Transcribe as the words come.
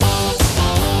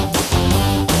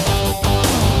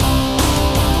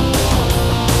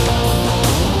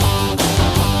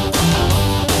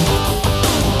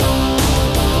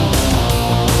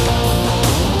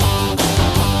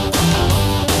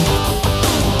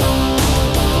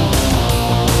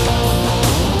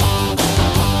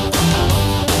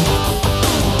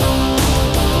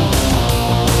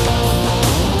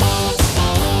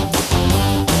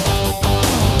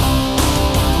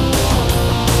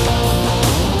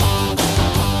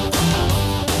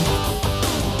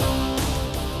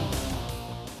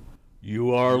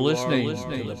listening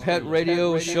to the Pet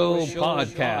Radio Show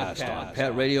podcast on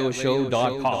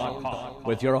PetRadioShow.com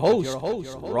with your host,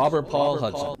 Robert Paul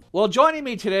Hudson. Well, joining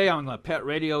me today on the Pet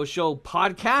Radio Show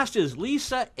podcast is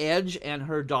Lisa Edge and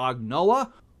her dog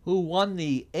Noah, who won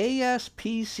the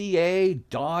ASPCA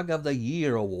Dog of the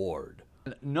Year Award.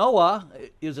 Noah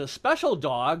is a special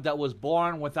dog that was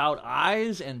born without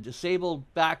eyes and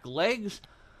disabled back legs.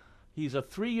 He's a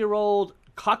 3-year-old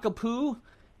cockapoo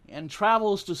and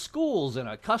travels to schools in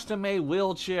a custom-made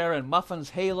wheelchair and muffins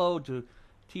halo to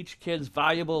teach kids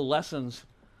valuable lessons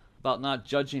about not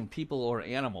judging people or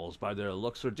animals by their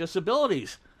looks or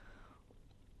disabilities.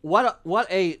 What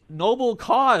a noble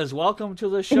cause. Welcome to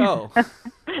the show.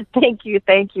 Thank you.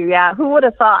 Yeah, who would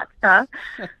have thought, huh?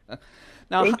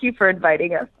 Now, thank you for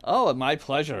inviting us. Oh, my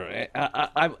pleasure.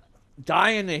 I'm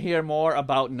dying to hear more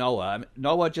about Noah.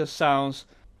 Noah just sounds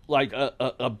like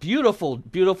a beautiful,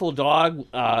 beautiful dog,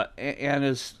 and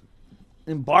is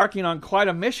embarking on quite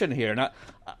a mission here. Now,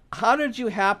 how did you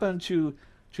happen to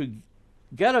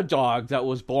get a dog that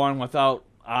was born without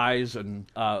eyes and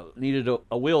needed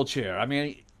a wheelchair? I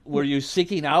mean, were you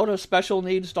seeking out a special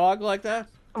needs dog like that?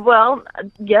 Well,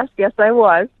 yes, I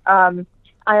was. I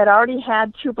had already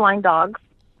had 2 blind dogs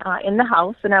in the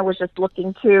house, and I was just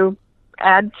looking to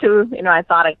add to, I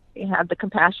thought I had the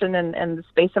compassion and the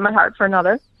space in my heart for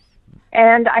another.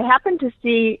 And I happened to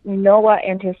see Noah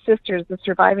and his sisters, the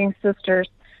surviving sisters,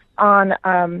 on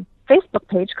a Facebook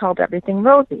page called Everything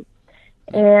Rosie.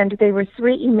 And they were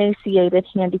 3 emaciated,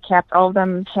 handicapped. All of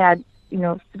them had,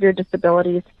 severe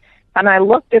disabilities. And I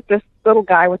looked at this little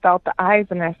guy without the eyes,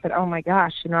 and I said, oh, my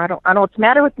gosh, I don't know what's the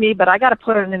matter with me, but I got to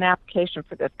put in an application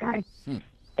for this guy.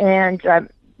 And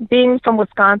being from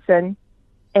Wisconsin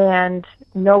and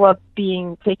Noah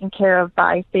being taken care of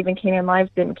by Saving Canine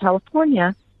Lives in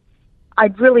California, I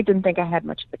really didn't think I had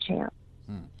much of a chance.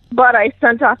 But I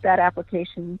sent off that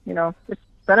application, just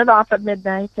sent it off at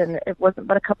midnight, and it wasn't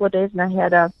but a couple of days, and I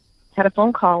had a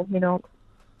phone call,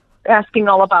 asking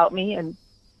all about me. And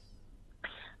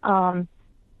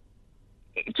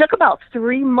it took about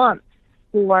 3 months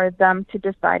for them to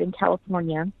decide in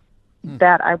California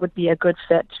that I would be a good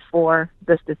fit for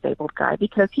this disabled guy,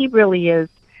 because he really is,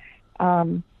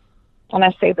 and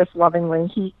I say this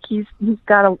lovingly, he's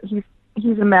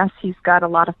a mess. He's got a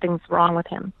lot of things wrong with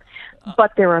him,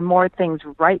 but there are more things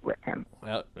right with him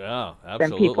yeah,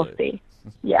 than people see.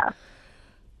 Yeah.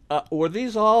 Were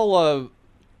these all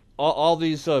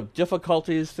these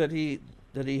difficulties that he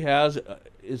has?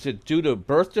 Is it due to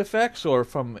birth defects or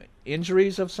from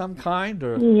injuries of some kind?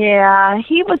 Or yeah,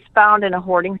 he was found in a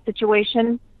hoarding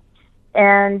situation,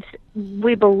 and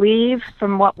we believe,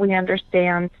 from what we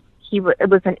understand, it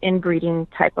was an inbreeding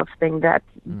type of thing that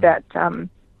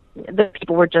the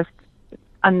people were just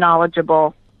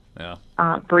unknowledgeable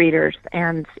breeders,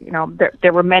 and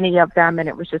there were many of them, and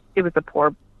it was a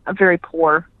very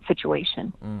poor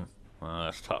situation. Well,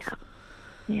 that's tough.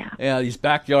 Yeah, these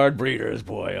backyard breeders,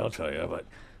 boy, I'll tell you. But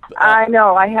I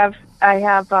know I have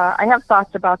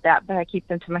thoughts about that, but I keep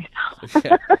them to myself.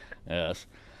 Yes.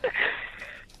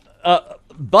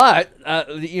 But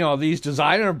these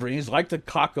designer breeds like the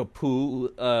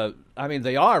cockapoo,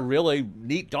 they are really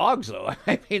neat dogs, though.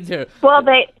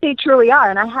 They truly are.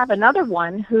 And I have another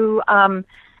one who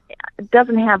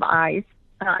doesn't have eyes.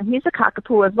 He's a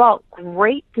cockapoo as well.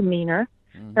 Great demeanor.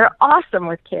 They're awesome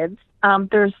with kids.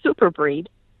 They're a super breed.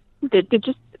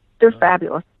 They're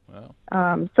fabulous. Wow.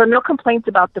 So no complaints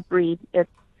about the breed. It's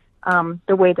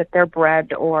the way that they're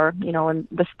bred, or and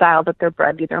the style that they're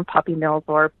bred, either in puppy mills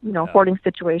or hoarding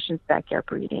situations, backyard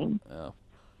breeding. Yeah.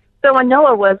 So when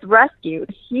Noah was rescued,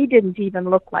 he didn't even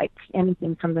look like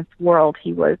anything from this world.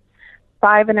 He was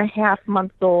 5.5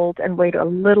 months old and weighed a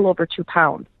little over 2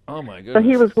 pounds. Oh my goodness! So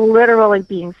he was literally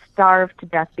being starved to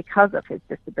death because of his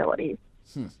disabilities.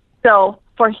 So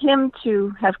for him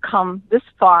to have come this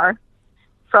far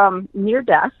from near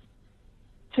death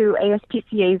to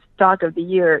ASPCA's Dog of the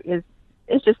Year is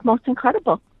just most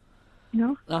incredible.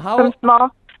 Now, from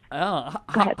small.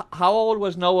 How old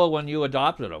was Noah when you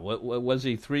adopted him? Was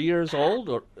he 3 years old?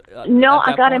 Or no,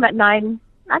 I got him at 9.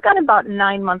 I got him about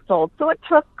 9 months old. So it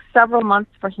took several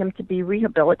months for him to be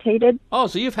rehabilitated. Oh,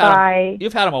 so you've had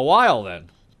him a while then.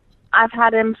 I've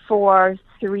had him for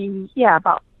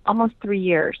about almost 3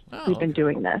 years. We've been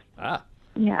doing this.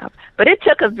 Yeah, but it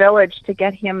took a village to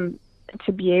get him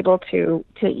to be able to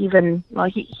even. Well,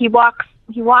 he walks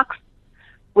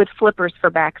with flippers for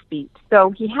back feet,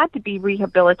 so he had to be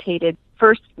rehabilitated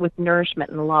first with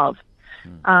nourishment and love.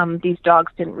 These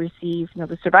dogs didn't receive,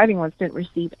 the surviving ones didn't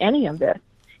receive any of this,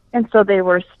 and so they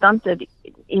were stunted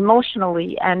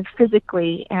emotionally and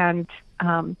physically, and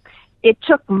it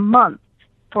took months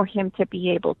for him to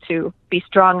be able to be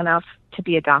strong enough to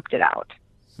be adopted out.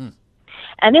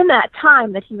 And in that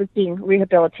time that he was being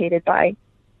rehabilitated by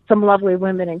some lovely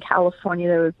women in California,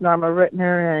 there was Norma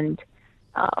Rittner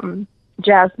and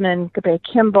Jasmine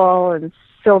Gabay-Kimball and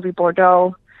Sylvie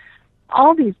Bordeaux,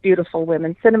 all these beautiful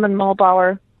women, Cinnamon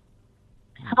Mulbauer,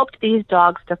 helped these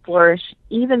dogs to flourish,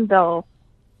 even though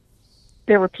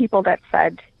there were people that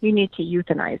said, you need to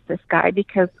euthanize this guy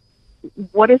because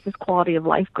what is his quality of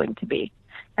life going to be?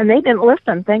 And they didn't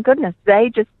listen, thank goodness.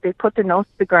 They put their nose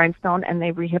to the grindstone and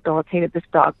they rehabilitated this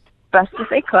dog best as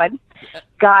they could.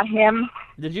 Got him.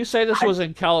 Did you say this was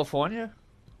in California?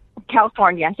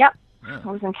 California, yep. Yeah.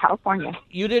 I was in California.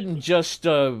 You didn't just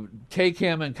take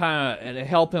him and kind of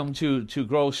help him to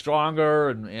grow stronger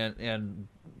and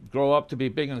grow up to be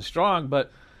big and strong,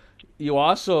 but you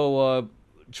also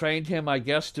trained him, I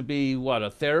guess, to be what,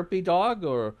 a therapy dog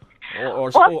or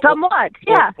somewhat,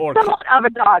 yeah, somewhat of a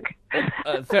dog.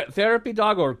 Therapy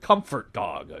dog or comfort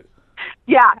dog?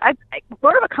 Yeah,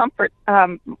 more of a comfort,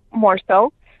 more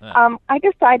so. Yeah. I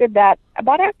decided that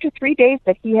about after 3 days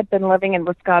that he had been living in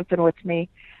Wisconsin with me,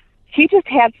 he just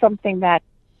had something that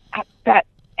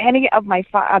any of my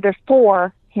other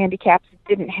 4 handicaps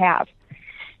didn't have.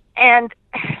 And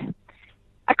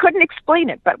I couldn't explain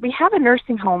it, but we have a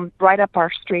nursing home right up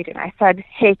our street, and I said,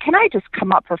 hey, can I just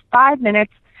come up for 5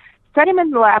 minutes, set him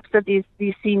in the laps of these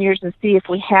seniors and see if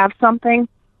we have something?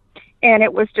 And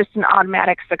it was just an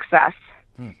automatic success.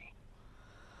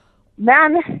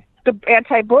 Then the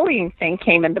anti-bullying thing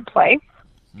came into play,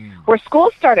 where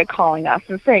schools started calling us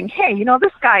and saying, hey,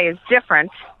 this guy is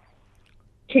different.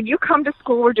 Can you come to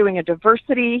school? We're doing a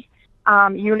diversity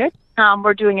unit.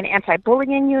 We're doing an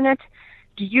anti-bullying unit.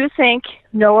 Do you think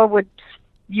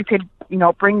you could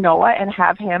bring Noah and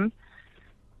have him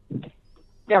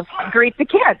greet the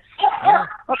kids? Yeah.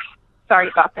 Oops, sorry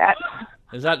about that.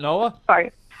 Is that Noah?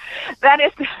 Sorry. That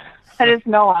is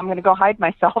Noah. I'm going to go hide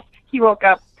myself. He woke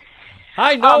up.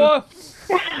 Hi, Noah.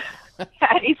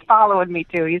 He's following me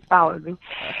too. He's following me.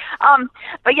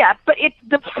 But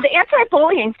the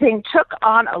anti-bullying thing took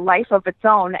on a life of its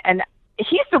own, and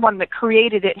he's the one that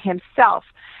created it himself.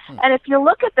 And if you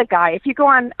look at the guy, if you go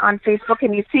on Facebook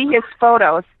and you see his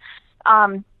photos,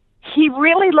 he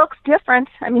really looks different.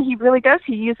 I mean, he really does.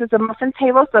 He uses a muffin's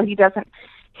halo so he doesn't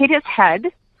hit his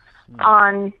head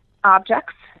on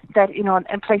objects that,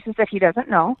 in places that he doesn't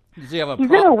know. Does he have a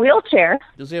He's in a wheelchair.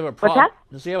 Does he have a problem? What's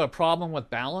that? Does he have a problem with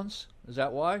balance? Is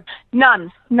that why?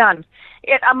 None.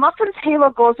 A muffin's halo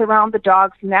goes around the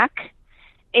dog's neck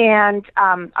and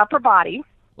upper body.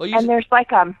 Well, there's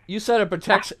like you said it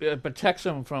protects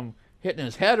him from hitting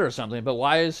his head or something, but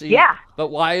why is he? Yeah. But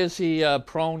why is he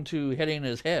prone to hitting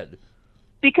his head?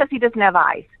 Because he doesn't have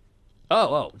eyes.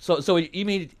 Oh. So you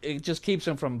mean it just keeps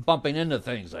him from bumping into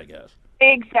things, I guess.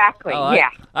 Exactly. Oh, yeah.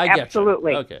 I get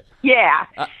absolutely. You. Okay. Yeah.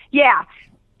 Yeah.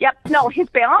 Yep. No, his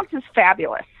balance is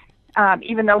fabulous.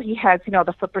 Even though he has,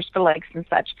 the flippers for legs and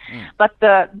such, but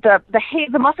the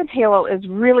muffin's halo is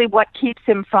really what keeps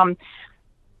him from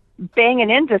banging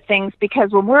into things,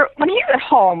 because when he's at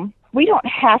home, we don't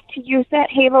have to use that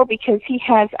halo because he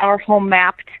has our home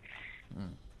mapped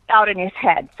out in his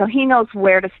head. So he knows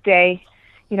where to stay,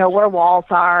 where walls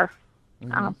are,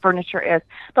 furniture is.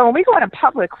 But when we go out in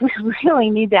public, we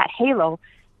really need that halo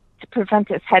to prevent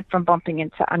his head from bumping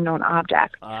into unknown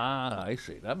objects. Ah, I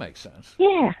see. That makes sense.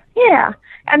 Yeah.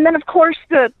 And then, of course,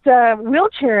 the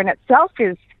wheelchair in itself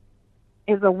is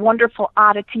a wonderful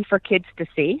oddity for kids to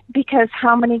see, because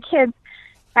how many kids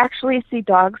actually see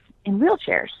dogs in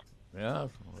wheelchairs? Yeah,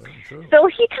 that's true. So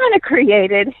he kind of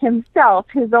created himself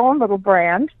his own little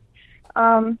brand,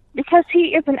 because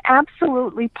he is an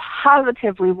absolutely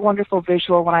positively wonderful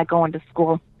visual when I go into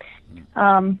school.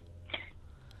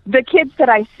 The kids that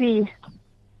I see,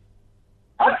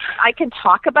 I can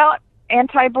talk about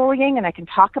anti-bullying and I can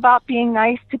talk about being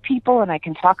nice to people and I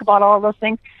can talk about all those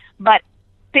things, but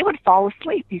they would fall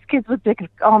asleep. These kids would think,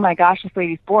 oh my gosh, this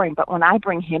lady's boring. But when I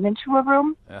bring him into a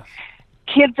room,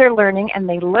 kids are learning and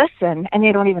they listen and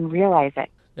they don't even realize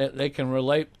it. They can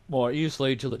relate more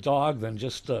easily to the dog than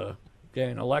just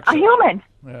getting a lecture. A human.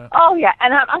 Yeah. Oh, yeah.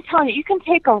 And I'm telling you, you can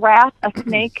take a rat, a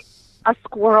snake, a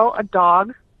squirrel, a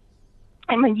dog,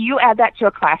 and when you add that to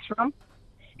a classroom,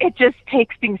 it just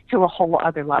takes things to a whole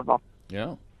other level.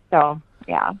 Yeah. So,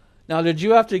 yeah. Now, did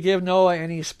you have to give Noah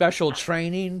any special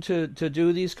training to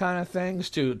do these kind of things,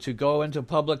 to go into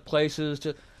public places,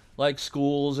 to like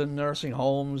schools and nursing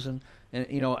homes, and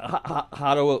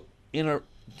how to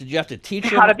did you have to teach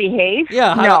him how to behave?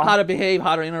 Yeah, no. how to behave,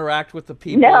 how to interact with the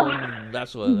people, no. and that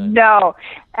sort of thing. No.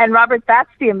 And Robert, that's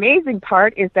the amazing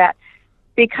part, is that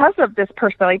because of this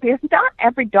personality, because not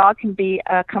every dog can be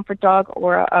a comfort dog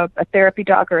or a therapy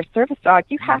dog or a service dog.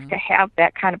 You have to have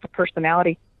that kind of a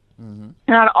personality. And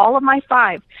out of all of my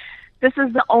 5, this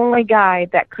is the only guy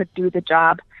that could do the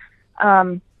job.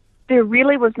 There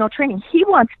really was no training. He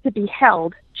wants to be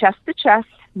held chest to chest,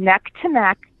 neck to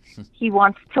neck. He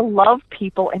wants to love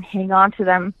people and hang on to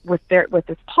them with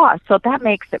his paws. So that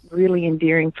makes it really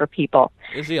endearing for people.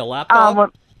 Is he a lap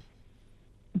dog?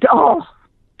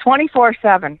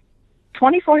 24/7.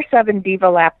 24/7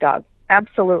 diva lap dog.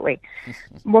 Absolutely.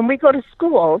 When we go to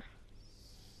schools,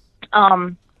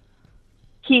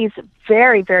 he's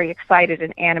very, very excited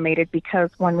and animated because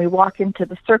when we walk into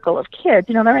the circle of kids,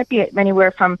 there might be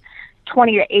anywhere from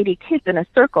 20 to 80 kids in a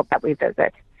circle that we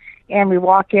visit. And we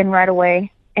walk in right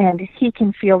away, and he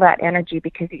can feel that energy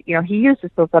because, he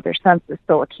uses those other senses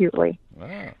so acutely.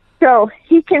 Wow. So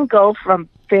he can go from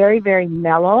very, very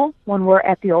mellow when we're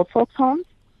at the old folks' homes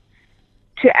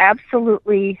to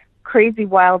absolutely crazy,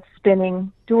 wild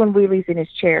spinning, doing wheelies in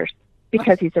his chairs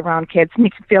because he's around kids and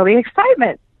he can feel the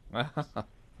excitement.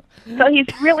 So he's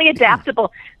really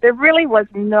adaptable. There's really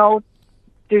no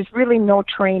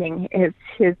training.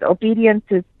 His obedience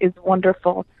is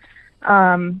wonderful.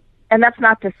 And that's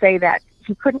not to say that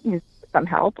he couldn't use some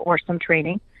help or some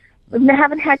training. We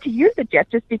haven't had to use it yet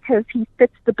just because he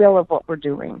fits the bill of what we're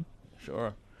doing.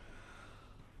 Sure.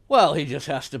 Well, he just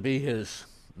has to be his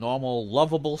normal,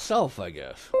 lovable self, I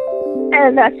guess.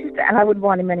 And I would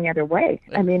want him any other way.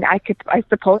 I mean, I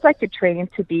suppose I could train him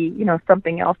to be,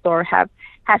 something else or have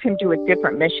him do a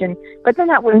different mission, but then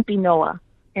that wouldn't be Noah.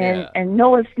 And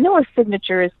Noah's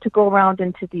signature is to go around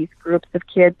into these groups of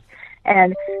kids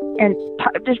and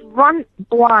just run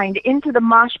blind into the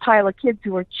mosh pile of kids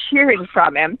who are cheering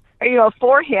from him,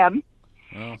 for him,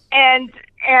 and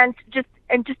just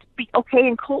be okay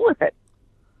and cool with it.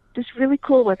 Just really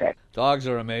cool with it. Dogs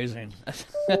are amazing.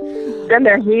 Then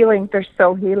they're healing. They're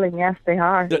so healing. Yes, they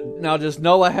are. Now, does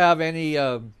Noah have any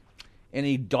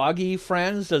doggy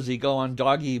friends? Does he go on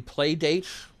doggy play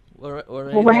dates or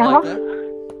anything like that?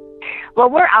 Well,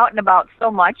 we're out and about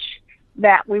so much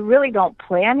that we really don't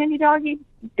plan any doggy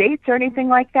dates or anything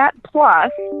like that.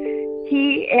 Plus,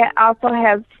 he also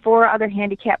has 4 other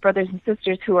handicapped brothers and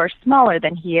sisters who are smaller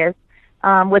than he is,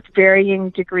 with varying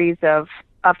degrees of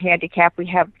handicap. We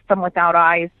have some without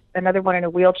eyes, another one in a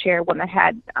wheelchair, one that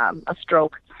had a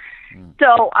stroke.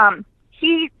 So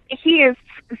he is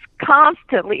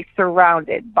constantly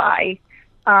surrounded by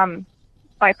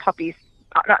puppies,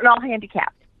 all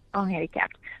handicapped.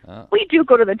 We do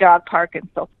go to the dog park, and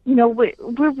so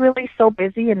we're really so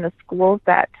busy in the schools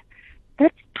that's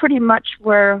pretty much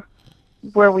where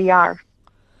we are.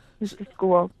 Is the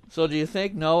school. So do you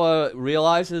think Noah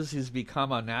realizes he's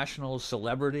become a national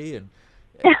celebrity and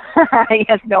he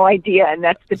has no idea, and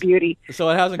that's the beauty. So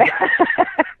it hasn't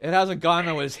gone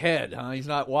to his head, huh? He's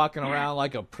not walking around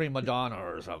like a prima donna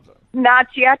or something.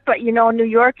 Not yet, but New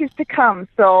York is to come,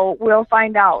 so we'll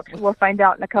find out. We'll find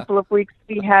out in a couple of weeks.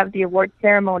 We have the award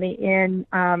ceremony in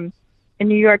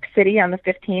New York City on the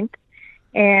 15th,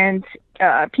 and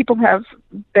people have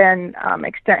been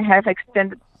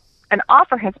extended. An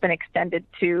offer has been extended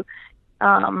to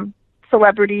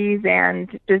celebrities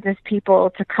and business people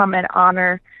to come and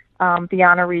honor the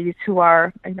honorees who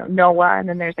are Noah, and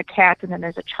then there's a cat, and then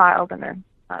there's a child and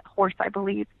a horse, I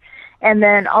believe, and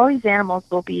then all these animals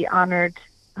will be honored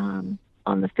on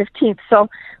the 15th. So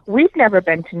we've never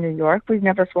been to New York. We've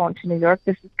never flown to New York.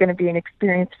 This is going to be an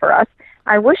experience for us.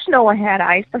 I wish Noah had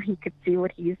eyes so he could see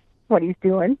what he's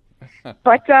doing.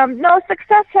 But no,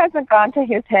 success hasn't gone to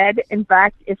his head. In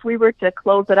fact, if we were to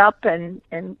close it up and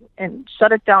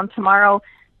shut it down tomorrow,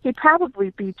 he'd probably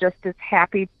be just as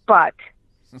happy. But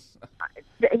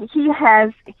he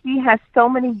has so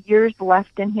many years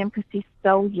left in him because he's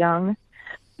so young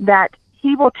that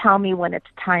he will tell me when it's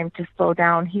time to slow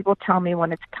down. He will tell me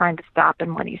when it's time to stop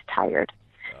and when he's tired.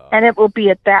 And it will be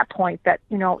at that point that,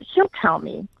 he'll tell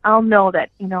me. I'll know that,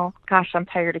 gosh, I'm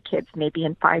tired of kids, maybe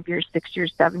in 5 years, 6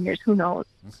 years, 7 years, who knows.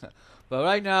 But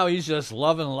right now he's just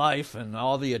loving life and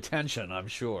all the attention, I'm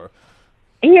sure.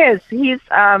 He is.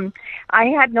 I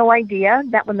had no idea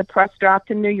that when the press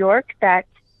dropped in New York that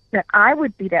I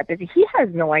would be that busy. He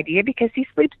has no idea because he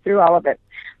sleeps through all of it.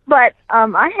 But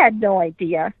I had no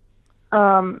idea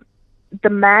the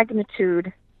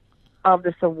magnitude of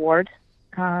this award.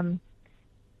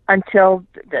 Until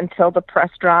the press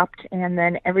dropped, and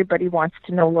then everybody wants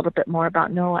to know a little bit more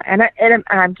about Noah. And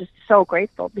I'm just so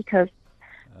grateful because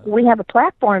we have a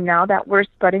platform now that we're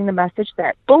spreading the message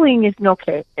that bullying isn't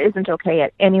okay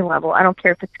at any level. I don't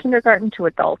care if it's kindergarten to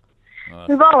adults.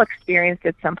 We've all experienced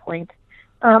at some point.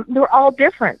 We're all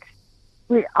different.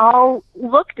 we all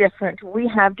look different. We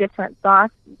have different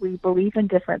thoughts. We believe in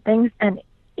different things. And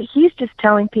he's just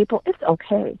telling people it's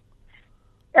okay.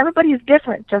 Everybody is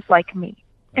different, just like me.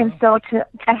 And so to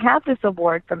have this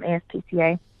award from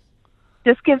ASPCA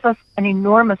just gives us an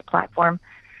enormous platform.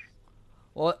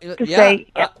 Well,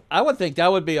 I would think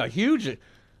that would be a huge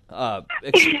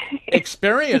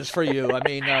experience for you. I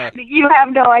mean, you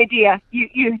have no idea.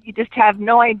 You just have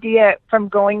no idea from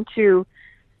going to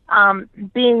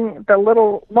being the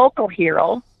little local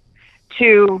hero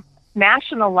to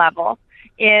national level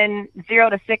in 0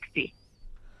 to 60.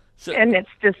 So, and it's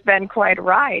just been quite a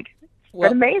ride. It's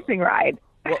an amazing ride.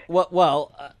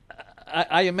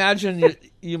 I imagine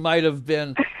you might have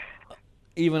been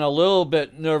even a little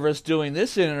bit nervous doing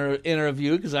this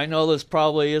interview, because I know this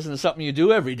probably isn't something you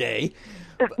do every day.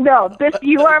 No,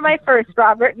 you are my first,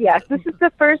 Robert. Yes, this is the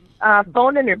first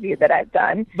phone interview that I've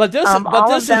done. But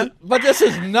this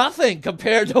is nothing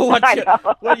compared to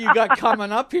what you got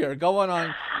coming up here, going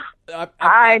on.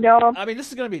 I know. I mean, this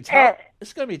is going to be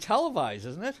it's going to be televised,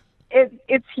 isn't it?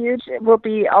 It's huge. It will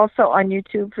be also on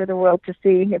YouTube for the world to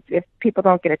see if people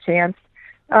don't get a chance.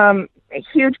 A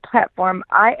huge platform.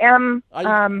 I am.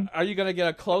 Are you going to get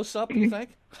a close up? You think?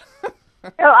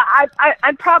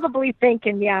 I'm probably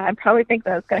thinking. Yeah, I'm probably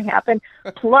thinking that's going to happen.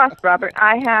 Plus, Robert,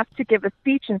 I have to give a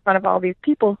speech in front of all these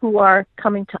people who are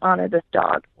coming to honor this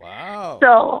dog. Wow.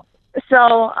 So.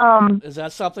 Is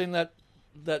that something that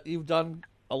you've done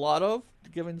a lot of,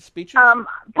 giving speeches?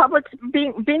 Public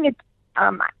being a.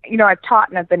 I've taught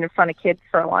and I've been in front of kids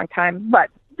for a long time, but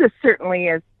this certainly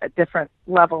is a different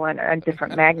level and a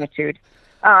different magnitude,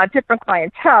 different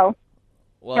clientele.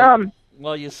 Well,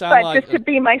 you sound like just to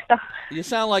be myself. You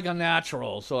sound like a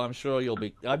natural, so I'm sure you'll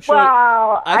be. I'm sure.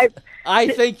 Well, I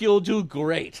think you'll do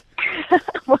great.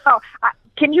 Well,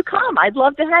 can you come? I'd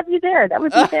love to have you there. That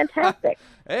would be fantastic.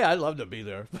 Hey, I'd love to be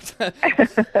there.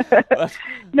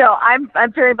 No, I'm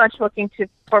very much looking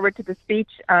forward to the speech.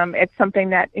 It's something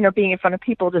that, being in front of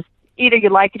people, just either you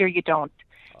like it or you don't.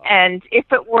 And if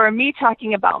it were me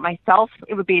talking about myself,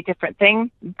 it would be a different thing.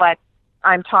 But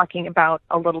I'm talking about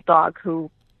a little dog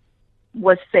who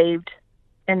was saved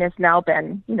and has now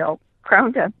been,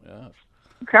 crowned a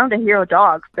hero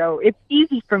dog. So it's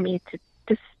easy for me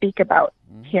to speak about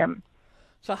him.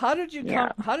 So how did you come?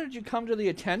 How did you come to the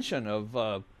attention of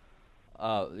the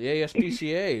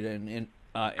ASPCA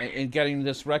in getting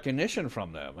this recognition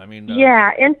from them? I mean,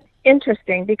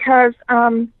 interesting, because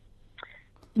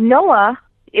Noah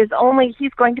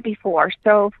he's going to be 4.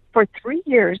 So for 3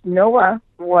 years, Noah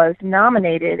was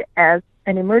nominated as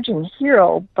an emerging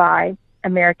hero by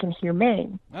American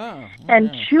Humane,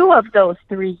 and 2 of those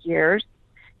 3 years,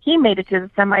 he made it to the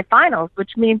semifinals,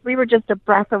 which means we were just a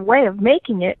breath away of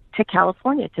making it to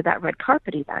California, to that red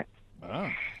carpet event.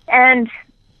 Oh. And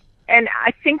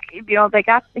I think, he got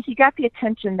the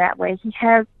attention that way. He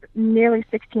has nearly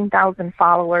 16,000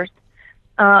 followers.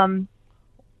 On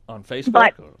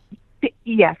Facebook?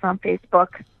 Yes, on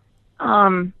Facebook.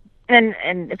 And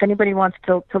if anybody wants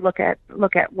to look at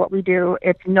what we do,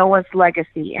 it's Noah's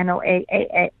Legacy,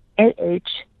 NOAAHS,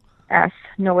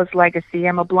 Noah's Legacy.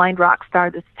 I'm a blind rock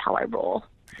star. This is how I roll.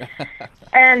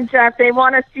 And if they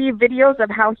want to see videos of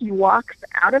how he walks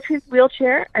out of his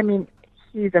wheelchair, I mean,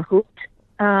 he's a hoot.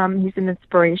 He's an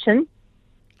inspiration.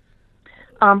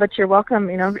 But you're welcome.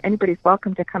 Anybody's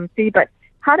welcome to come see. But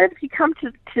how did he come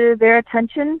to their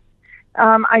attention?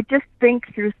 I just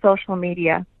think through social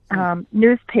media,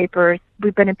 newspapers.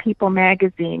 We've been in People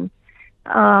magazine,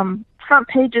 front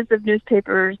pages of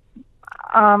newspapers.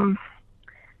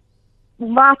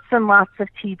 Lots and lots of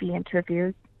TV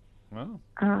interviews. Wow.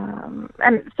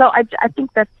 And so I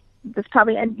think that's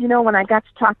probably, and when I got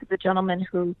to talk to the gentleman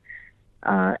who,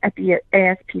 at the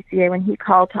ASPCA, when he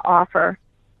called to offer,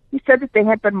 he said that they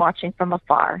had been watching from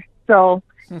afar. So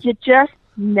you just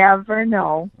never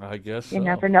know. I guess you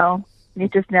never know. You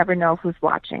just never know who's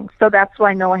watching. So that's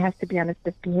why Noah has to be on his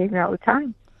best behavior all the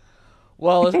time.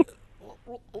 Well,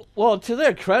 to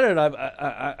their credit,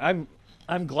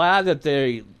 I'm glad that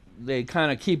they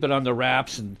kind of keep it under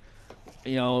wraps, and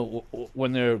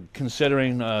when they're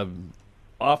considering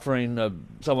offering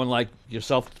someone like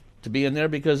yourself to be in there,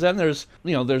 because then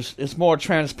it's more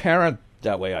transparent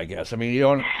that way, I guess. I mean, you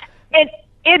don't.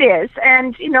 It is,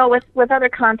 and with other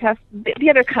contests, the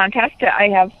other contest, I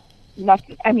have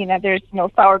nothing. I mean, there's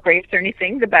no sour grapes or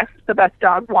anything. The best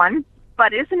dog won.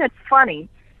 But isn't it funny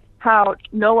how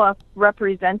Noah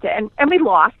represented, and we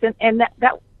lost, and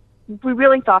that we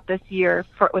really thought this year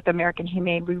with American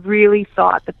Humane, we really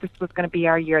thought that this was going to be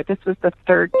our year. This was the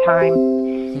 3rd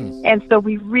time, and so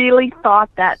we really thought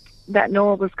that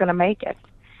Noah was going to make it.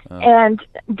 And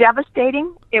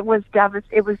devastating. It was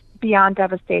beyond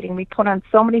devastating. We put on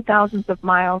so many thousands of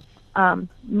miles,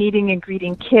 meeting and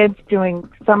greeting kids, doing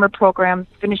summer programs,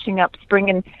 finishing up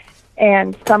spring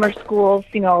and summer schools,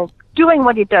 doing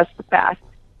what he does the best.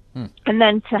 And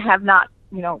then to have not,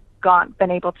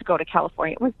 been able to go to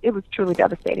California, it was truly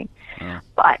devastating.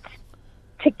 But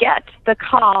to get the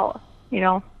call,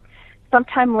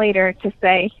 sometime later to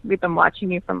say, we've been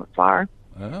watching you from afar.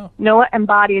 Noah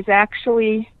embodies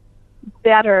actually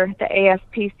better the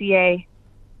ASPCA,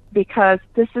 because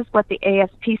this is what the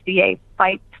ASPCA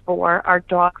fights for, are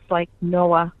dogs like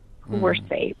Noah who were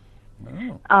saved.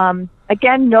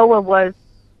 Again, Noah was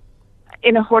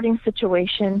in a hoarding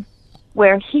situation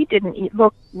where he didn't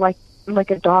look like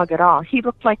a dog at all. He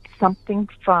looked like something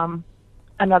from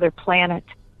another planet.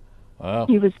 Wow.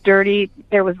 He was dirty.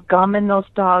 There was gum in those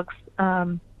dogs.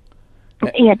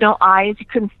 He had no eyes. You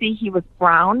couldn't see. He was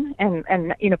brown,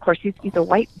 and of course he's a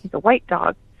white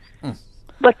dog.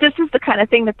 But this is the kind of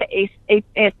thing that the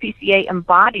ASPCA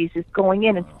embodies, is going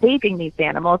in and saving these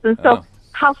animals. And so,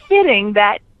 how fitting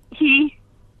that he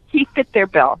fit their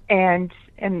bill, and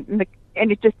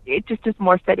it just is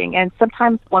more fitting. And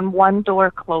sometimes when one door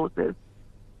closes,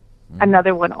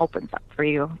 another one opens up for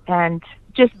you, and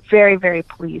just very, very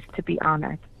pleased to be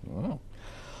honored. Wow.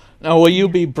 Now, will you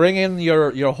be bringing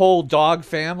your whole dog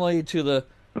family to the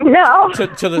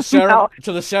to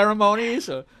the ceremonies?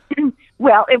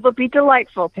 Well, it will be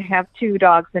delightful to have 2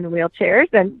 dogs in wheelchairs,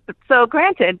 and so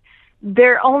granted,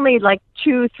 they're only like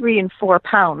 2, 3, and 4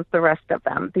 pounds. The rest of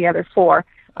them, the other 4.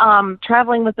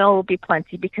 Traveling with Noah will be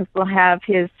plenty, because we'll have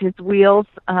his wheels,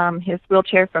 his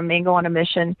wheelchair from Mango on a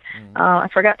Mission. I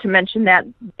forgot to mention that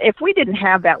if we didn't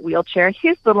have that wheelchair,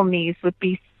 his little knees would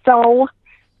be so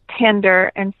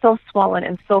tender and so swollen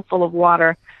and so full of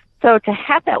water. So to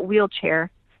have that wheelchair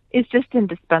is just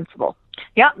indispensable.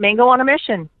 Yeah, Mango on a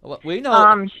Mission. Well, we know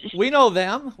them. You know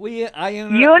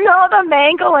the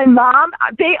Mango and Mom.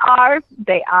 They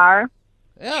are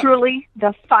truly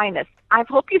the finest. I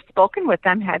hope you've spoken with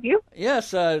them. Have you?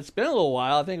 Yes, it's been a little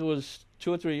while. I think it was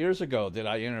 2 or 3 years ago that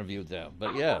I interviewed them.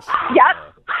 But yes. Yep.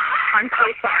 I'm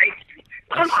so sorry.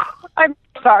 I'm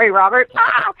sorry, Robert.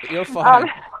 You're fine.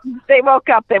 They woke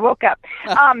up.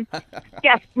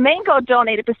 Yes, Mango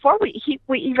donated before we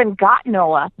even got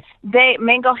Noah.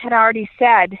 Mango had already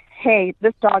said, "Hey,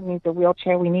 this dog needs a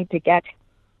wheelchair. We need to get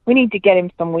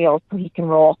him some wheels so he can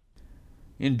roll."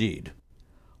 Indeed.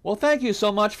 Well, thank you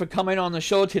so much for coming on the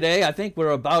show today. I think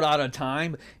we're about out of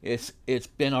time. It's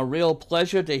been a real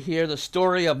pleasure to hear the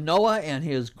story of Noah and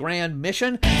his grand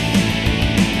mission.